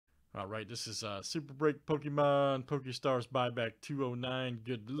All right, this is Super Break Pokemon PokeStars Buyback 209.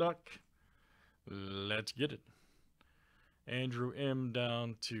 Good luck. Let's get it. Andrew M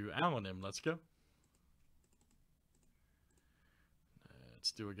down to Alan M. Let's go.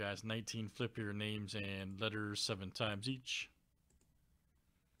 Let's do it, guys. 19 flip your names and letters 7 times each.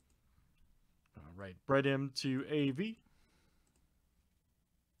 All right, Brett M to AV.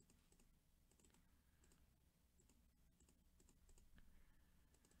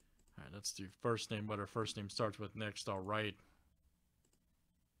 All right, let's do first name, what our first name starts with next. All right.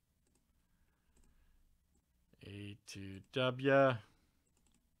 A to W.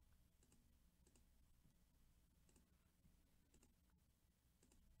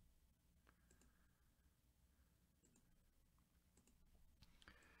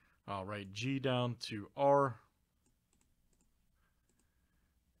 All right, G down to R.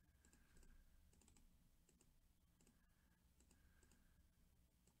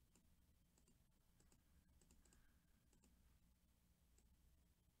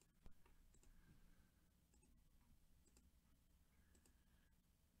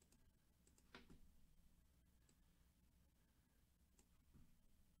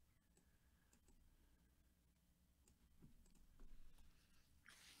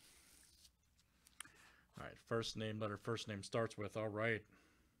 All right, first name, letter first name starts with. All right.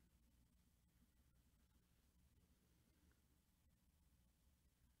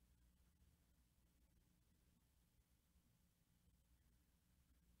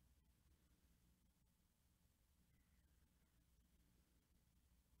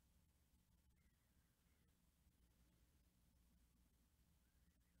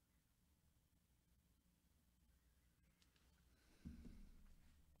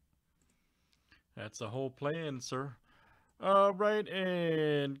 That's the whole plan, sir. All right,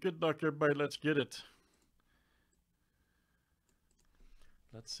 and good luck, everybody. Let's get it.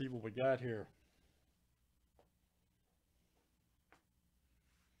 Let's see what we got here.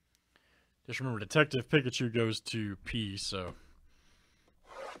 Just remember, Detective Pikachu goes to P, so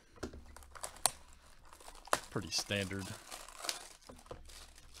pretty standard.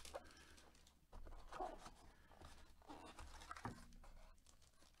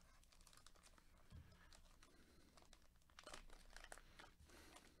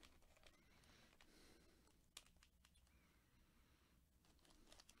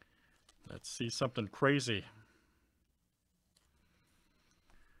 Let's see something crazy.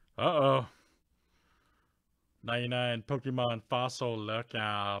 Uh-oh. 99 Pokemon Fossil, look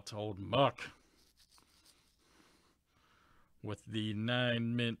out, old Muck. With the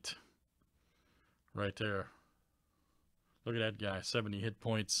 9 mint right there. Look at that guy, 70 hit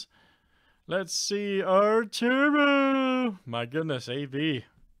points. Let's see, Arturo. My goodness, AV.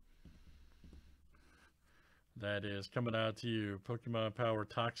 That is coming out to you. Pokemon Power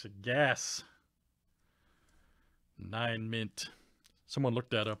Toxic Gas. 9 mint. Someone look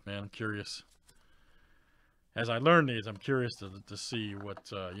that up, man. I'm curious. As I learn these, I'm curious to see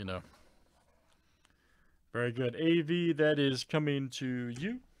what, you know. Very good. AV, that is coming to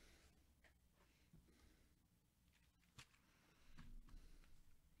you.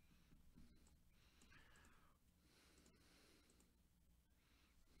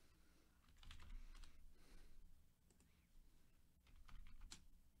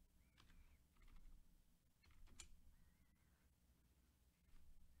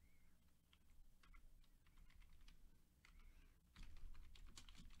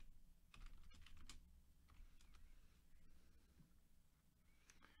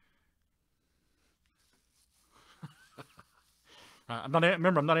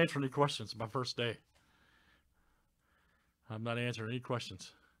 Remember, I'm not answering any questions. It's my first day. I'm not answering any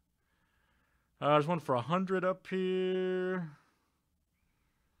questions. There's one for 100 up here.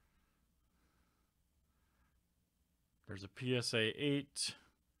 There's a PSA 8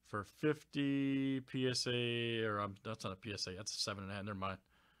 for 50. PSA, or that's not a PSA. That's a 7.5. Never mind.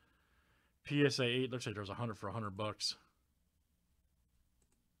 PSA 8 looks like there's 100 for $100.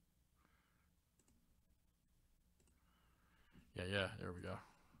 Yeah, there we go.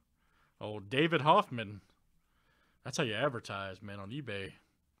 Oh, David Hoffman. That's how you advertise, man, on eBay.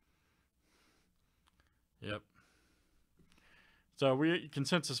 Yep. So we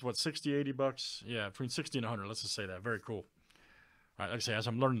consensus, what, 60, 80 bucks? Yeah, between 60 and 100. Let's just say that. Very cool. All right, like I say, as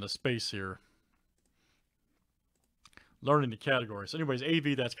I'm learning the space here, learning the categories. Anyways,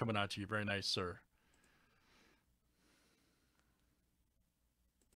 AV, that's coming out to you. Very nice, sir.